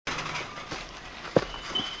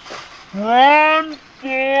Run,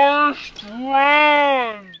 Forrest,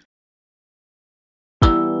 run!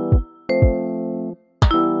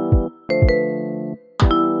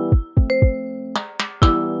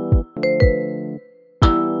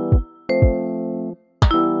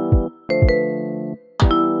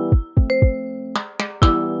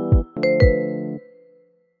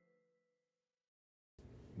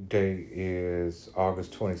 Date is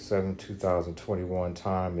August 27th, 2021.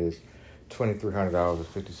 Time is 2300 hours and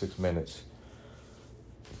 56 minutes.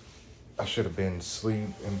 I should have been asleep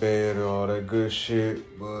in bed and all that good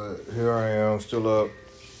shit, but here I am, still up.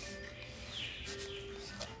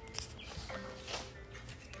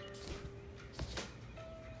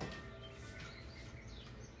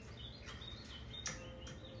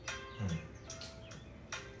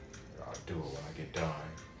 I'll do it when I get done.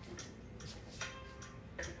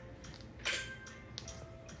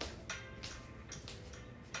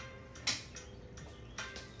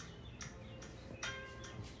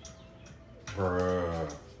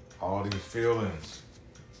 Bruh, all these feelings.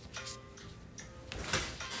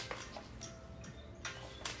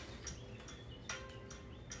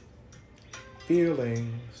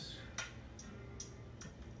 Feelings.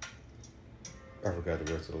 I forgot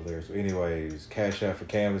the rest of the lyrics. But anyways, Cash App for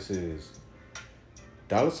Canvases.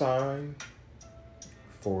 $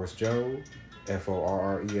 Forrest Joe.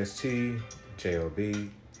 FORREST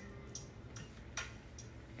JOB.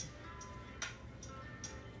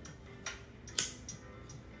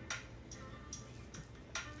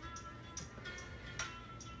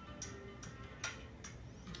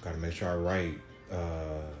 Gotta make sure I write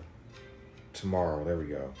tomorrow. There we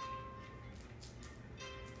go.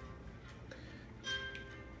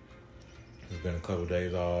 It's been a couple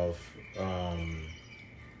days off.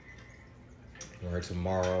 Write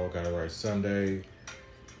tomorrow. Gotta write Sunday.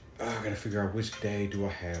 I gotta figure out which day do I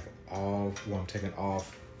have off. Well, I'm taking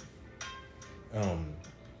off.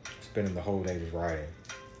 Spending the whole day just writing.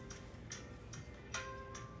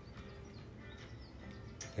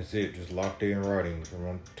 That's it. Just locked in writing. From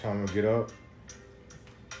one time I get up,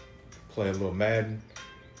 play a little Madden.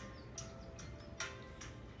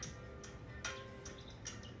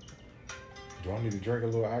 Do I need to drink a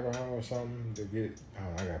little alcohol or something to get?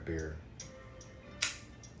 Oh, I got beer.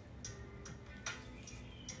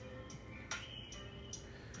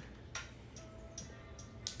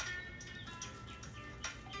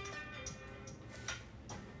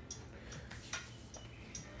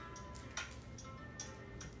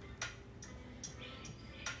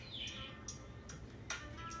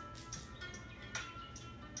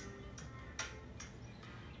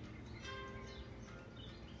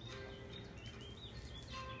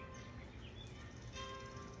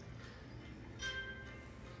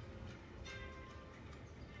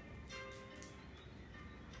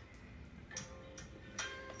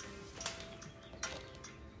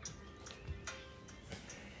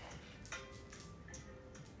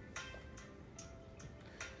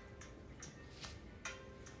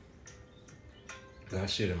 Got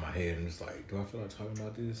shit in my head and it's like, do I feel like talking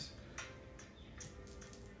about this?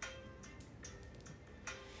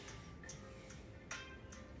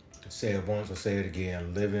 I say it once, I say it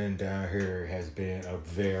again. Living down here has been a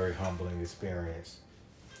very humbling experience.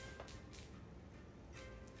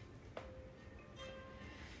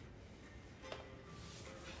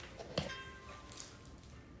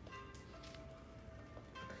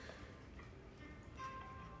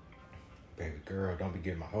 Baby girl, don't be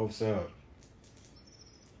getting my hopes up.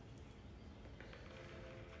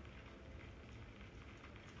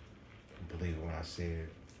 Believe it when I say it.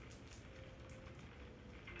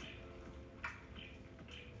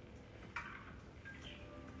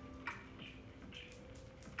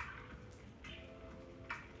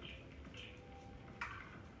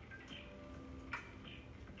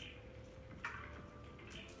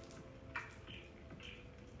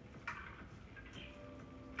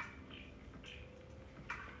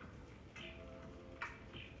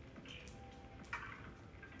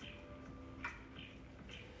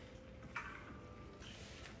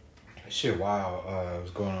 Shit, wow,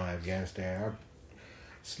 what's going on in Afghanistan. I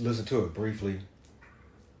just listened to it briefly.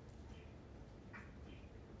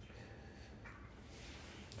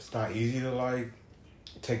 It's not easy to like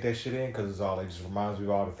take that shit in because it's all, it just reminds me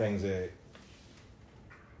of all the things that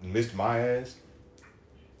missed my ass.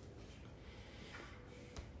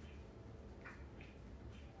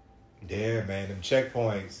 Yeah, man, them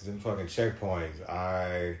checkpoints, them fucking checkpoints.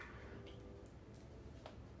 I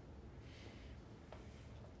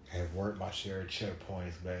have worked my share of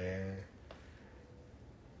checkpoints, man.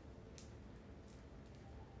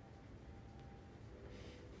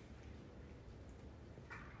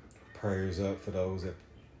 Prayers up for those that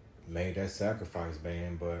made that sacrifice,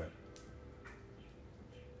 man. But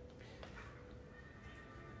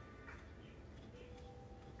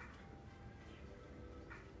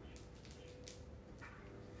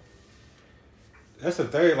that's the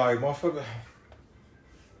thing, like, motherfucker,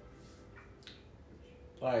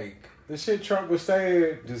 like, the shit Trump was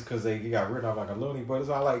saying just because he got written off like a loony, but it's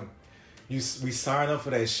all like, we sign up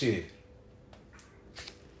for that shit.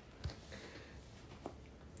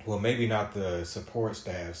 Well, maybe not the support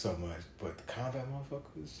staff so much, but the combat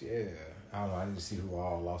motherfuckers, yeah. I don't know, I need to see who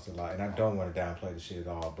all lost a lot. And I don't want to downplay the shit at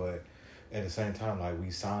all, but at the same time, like, we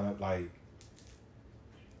sign up, like,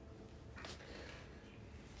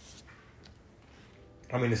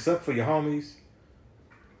 I mean, it sucks for your homies,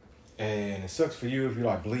 and it sucks for you if you're,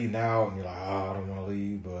 like, bleeding out, and you're like, oh, I don't want to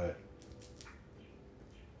leave, but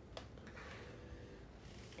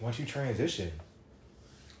once you transition,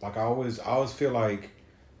 like, I always feel like,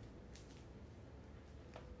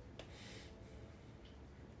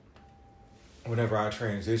 whenever I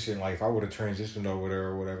transition, like, if I would have transitioned over there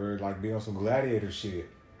or whatever, like, be on some gladiator shit.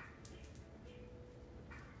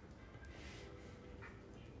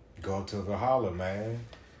 Go up to Valhalla, man.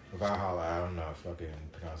 Valhalla, I don't know if I can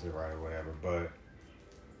pronounce it right or whatever, but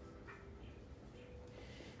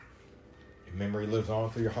your memory lives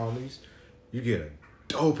on for your homies. You get a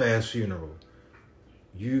dope-ass funeral.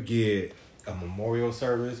 You get a memorial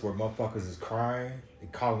service where motherfuckers is crying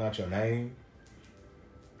and calling out your name.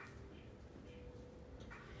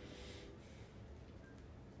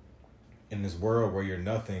 In this world where you're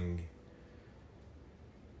nothing,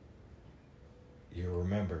 you're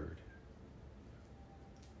remembered.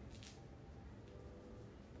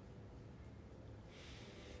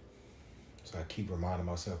 So I keep reminding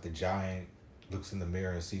myself the giant looks in the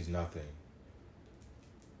mirror and sees nothing.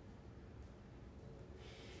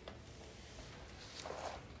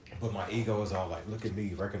 But my ego is all like, look at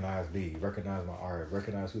me, recognize my art,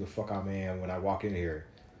 recognize who the fuck I am when I walk in here.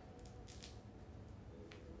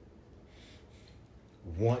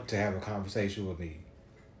 Want to have a conversation with me.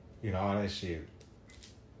 You know, all that shit.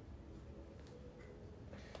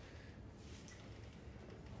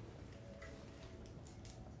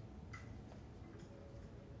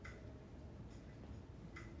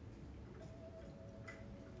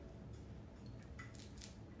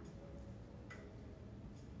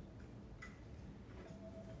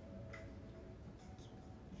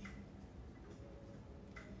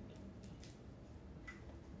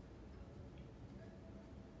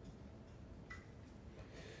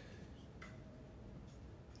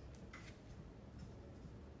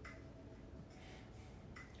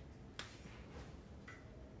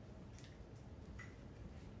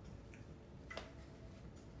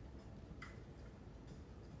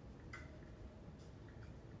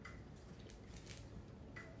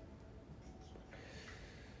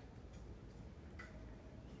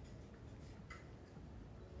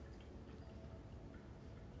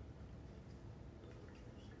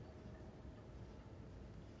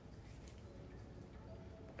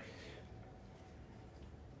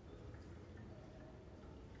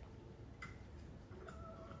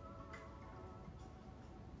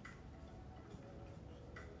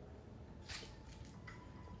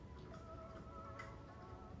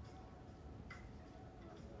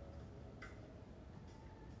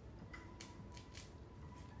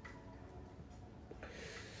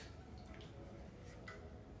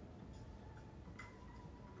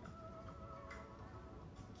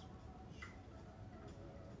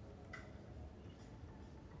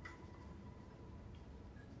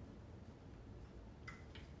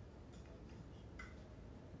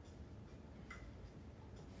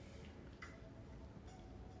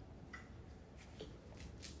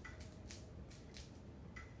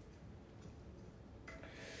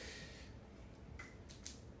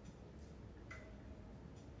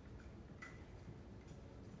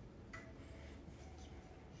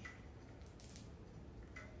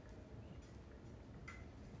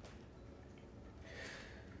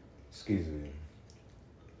 Excuse me.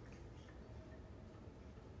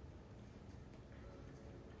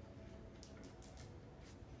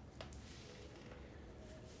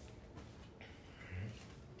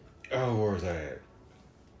 Oh, where's that at?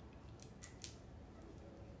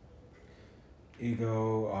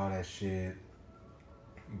 Ego, all that shit.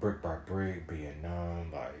 Brick by brick, being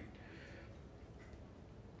numb. Like,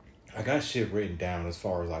 I got shit written down as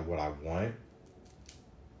far as like what I want.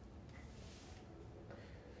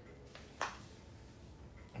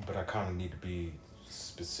 But I kind of need to be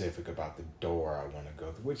specific about the door I want to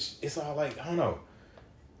go through, which is all like, I don't know.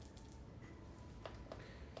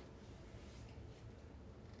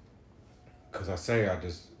 Because I say, I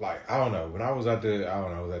just like I don't know. When I was at the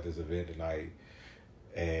I was at this event tonight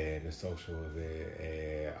and a social event,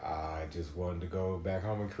 and I just wanted to go back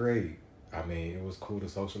home and create. I mean, it was cool to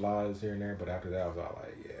socialize here and there, but after that, I was all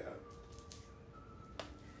like, yeah.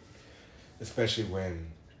 Especially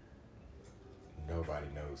when nobody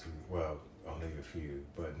knows who. Well, only a few,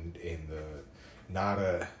 but in the not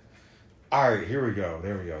a. All right, here we go.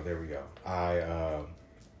 There we go. There we go. I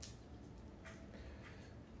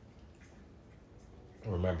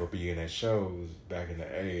remember being at shows back in the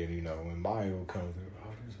A, and when Maya would come through,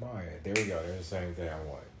 oh, there's Maya. There we go. There's the same thing I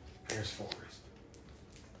want. There's Forrest.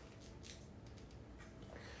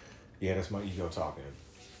 Yeah, that's my ego talking.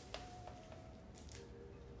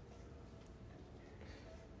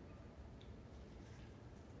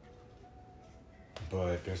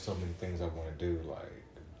 But there's so many things I want to do, like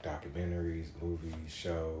documentaries, movies,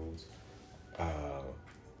 shows. I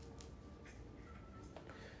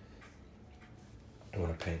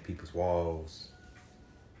want to paint people's walls.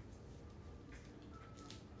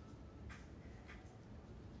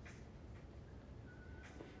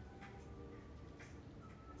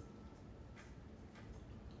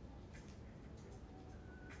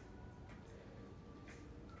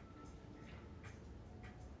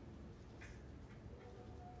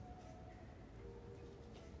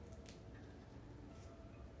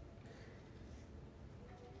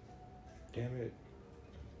 Damn it.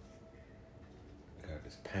 I got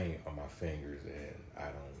this paint on my fingers and I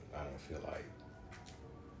don't feel like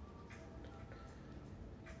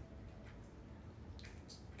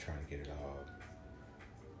trying to get it off.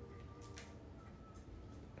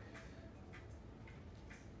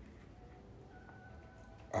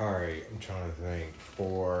 Alright, I'm trying to think.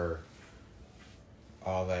 For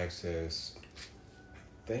All Access,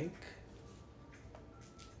 think?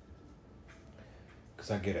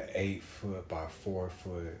 Because I get an 8-foot by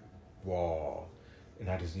 4-foot wall, and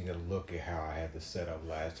I just need to look at how I had this set up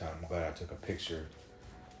last time. I'm glad I took a picture.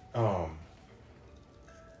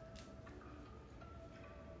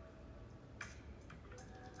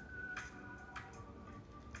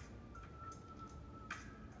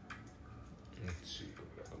 Let's see, I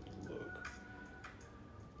gotta look.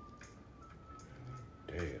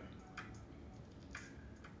 Damn.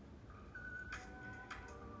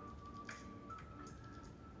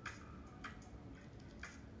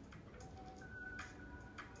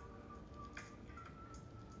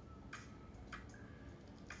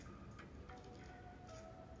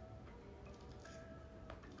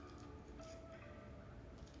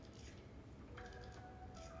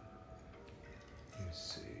 Let's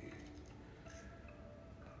see.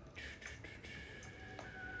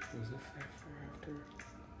 Was it Faster After?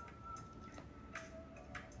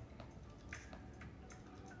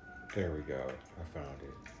 There we go. I found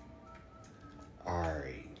it.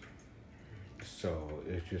 Alright. So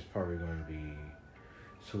it's just probably going to be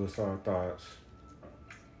Suicidal Thoughts,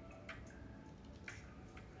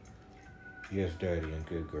 Yes Daddy, and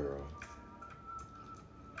Good Girl.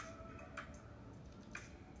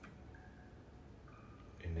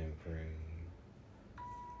 And then bring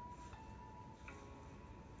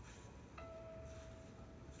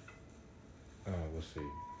we'll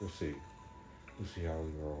see. We'll see how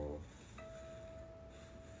we roll.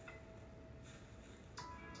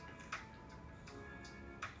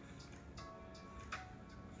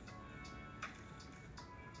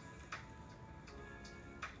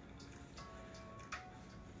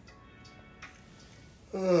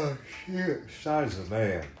 Oh shit. Size of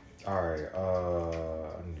man. Alright,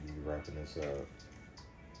 I need to be wrapping this up.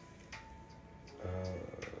 Was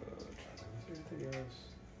there anything else?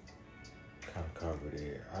 Kind of covered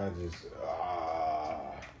it. I just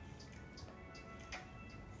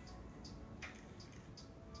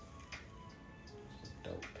it's a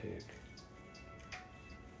dope pick.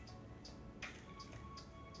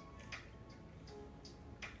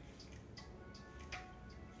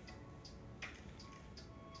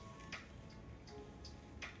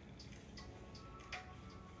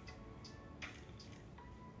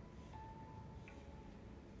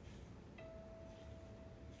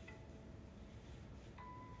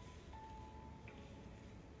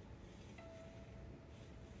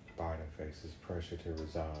 Biden faces pressure to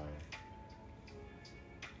resign.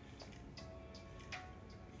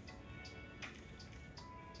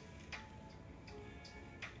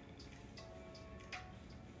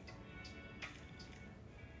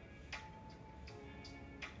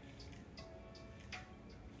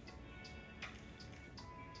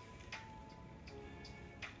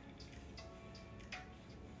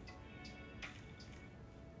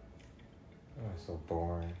 Oh, so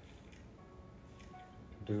boring.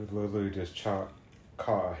 Dude literally just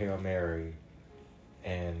caught a Hail Mary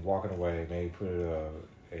And walking away, maybe put a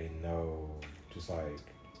no, just like,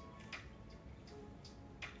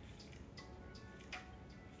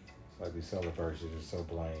 it's like these celebrations are so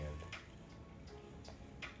bland.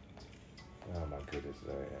 Oh my goodness,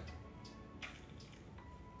 man.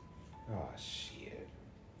 Oh shit.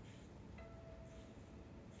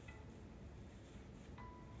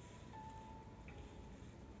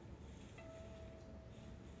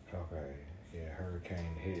 Okay, yeah,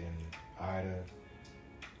 hurricane hitting Ida,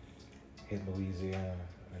 hit Louisiana,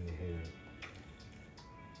 and hit.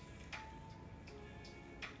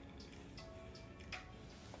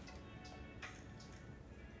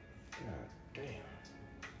 God damn.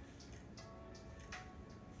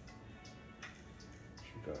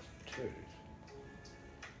 She got some titties.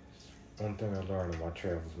 One thing I learned in my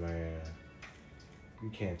travels, man, you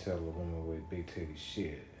can't tell a woman with big titties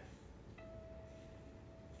shit.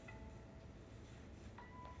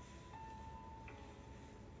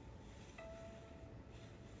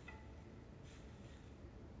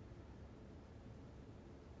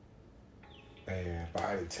 Man,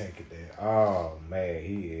 Biden taking that. Oh man,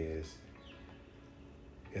 he is.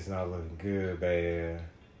 It's not looking good, man.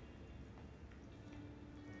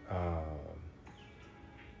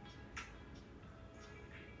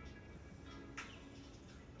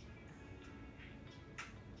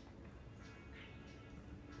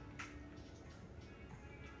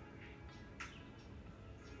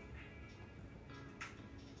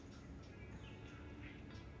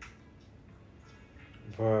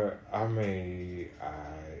 But I mean,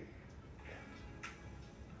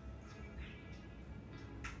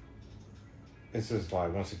 it's just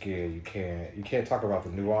like, once again, you can't talk about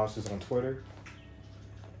the nuances on Twitter.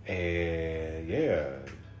 And yeah,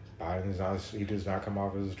 he does not come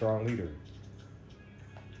off as a strong leader.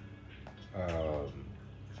 Trying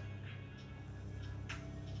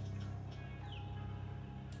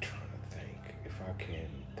to think if I can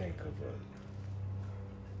think of a.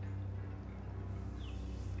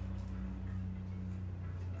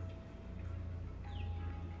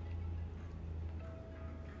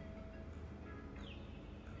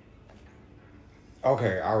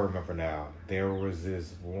 Okay, I remember now. There was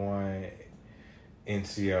this one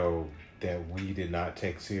NCO that we did not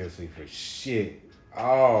take seriously for shit.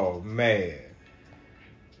 Oh man,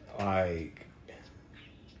 like,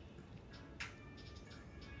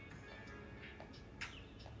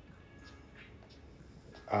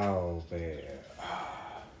 oh man.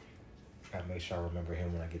 Gotta make sure I remember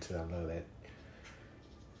him when I get to that. I love that.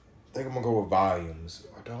 I think I'm gonna go with volumes.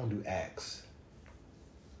 Or don't do acts.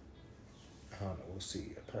 I don't know. We'll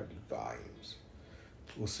see. I'll probably do volumes.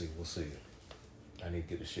 We'll see. I need to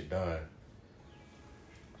get this shit done.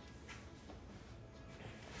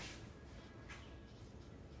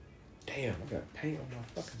 Damn, I got paint on my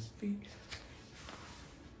fucking feet.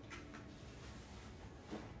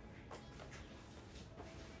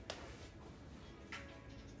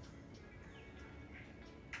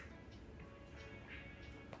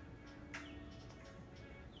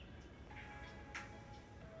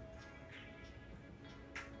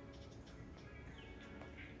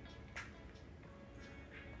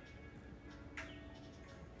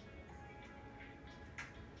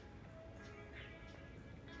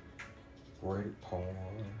 Rated porn.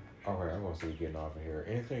 Okay, I'm gonna see getting off of here.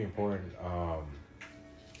 Anything important?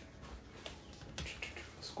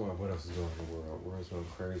 Squad, what else is going on in the world? World's going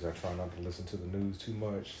crazy. I try not to listen to the news too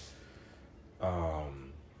much. I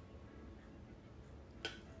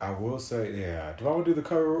will say, yeah. Do I want to do the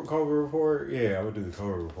COVID report? Yeah, I would do the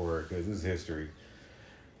COVID report because this is history.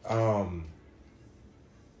 From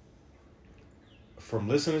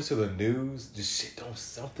listening to the news, just shit don't,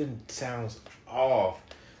 something sounds off.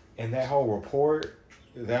 And that whole report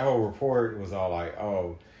was all like,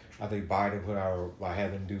 oh, I think Biden put out, like,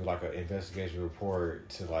 had them do like an investigation report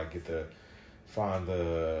to like find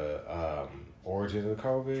the origin of the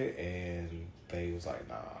COVID, and they was like,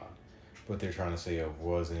 nah. But they're trying to say it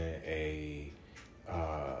wasn't a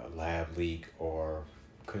lab leak, or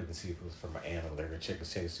couldn't see if it was from an animal. They're gonna check the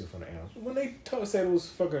see from the animal. When they said it was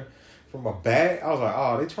fucking from a bat, I was like,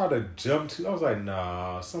 oh, they tried to jump to. I was like,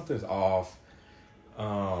 nah, something's off.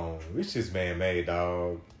 It's just man-made,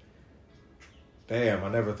 dog. Damn, I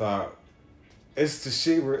never thought. It's the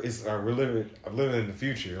shit where we're living. I'm living in the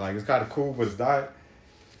future. Like, it's kind of cool, but it's not.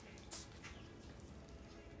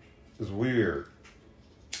 It's weird.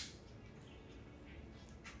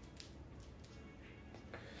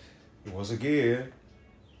 Once again,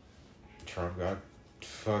 Trump got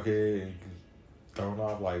fucking thrown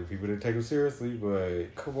off. Like, people didn't take him seriously,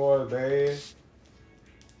 but come on, man.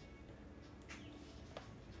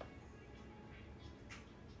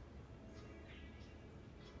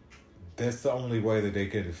 That's the only way that they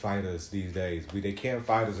can fight us these days. They can't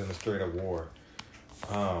fight us in a straight up war.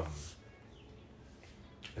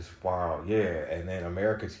 It's wild, yeah. And then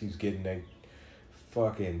America keeps getting their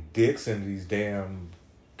fucking dicks into these damn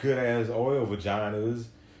good ass oil vaginas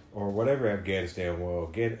or whatever Afghanistan will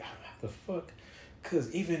get. How the fuck?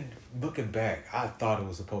 Because even looking back, I thought it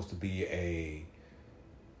was supposed to be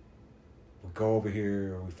we go over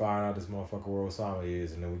here, we find out this motherfucker where Osama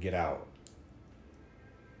is, and then we get out.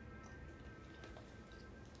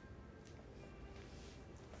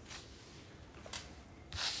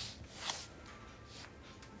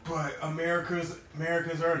 But Americans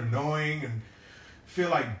are annoying and feel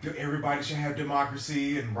like everybody should have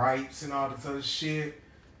democracy and rights and all this other shit.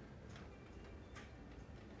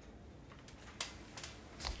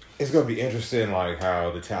 It's gonna be interesting, like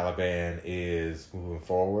how the Taliban is moving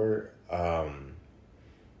forward,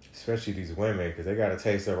 especially these women, because they got a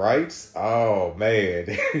taste of rights. Oh man,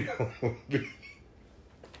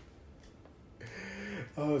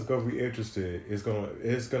 oh, it's gonna be interesting. It's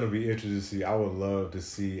gonna be interesting to see. I would love to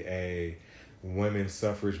see a women's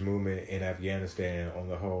suffrage movement in Afghanistan on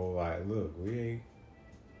the whole. Like, look, we ain't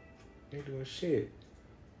doing shit.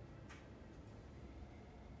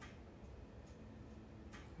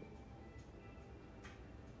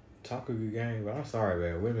 Talk a good game, but I'm sorry,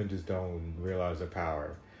 man. Women just don't realize their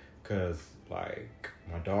power. Cause like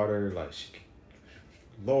my daughter, like she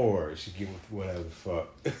get whatever the fuck.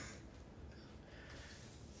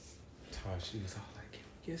 She was all like, "Can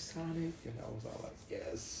we get Sonic?" And I was all like,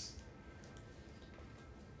 "Yes."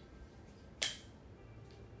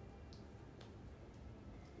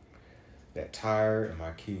 That tire and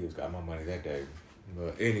my kids got my money that day.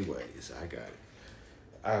 But anyways, I got it.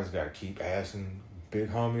 I just gotta keep asking big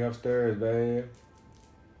homie upstairs, babe.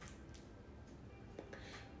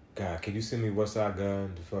 God, can you send me Westside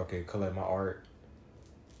Gun to fucking collect my art?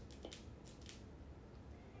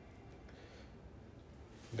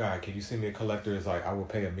 God, can you send me a collector that's like, I will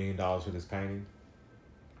pay $1 million for this painting?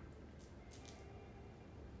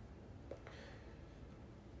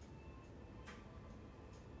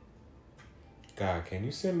 God, can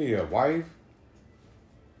you send me a wife?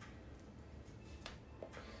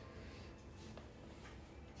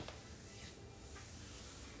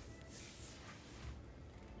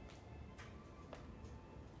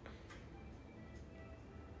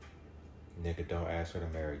 Nigga, don't ask her to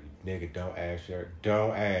marry you. Nigga, don't ask her.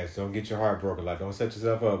 Don't ask. Don't get your heart broken. Like, don't set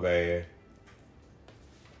yourself up, man.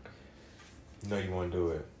 You know you want to do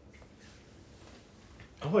it.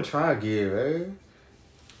 I'm going to try again, man.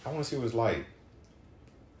 I want to see what it's like.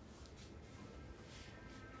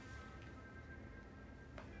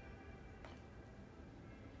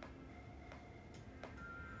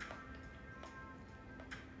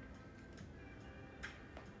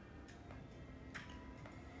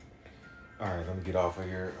 All right, let me get off of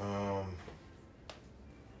here.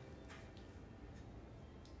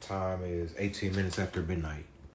 Time is 18 minutes after midnight.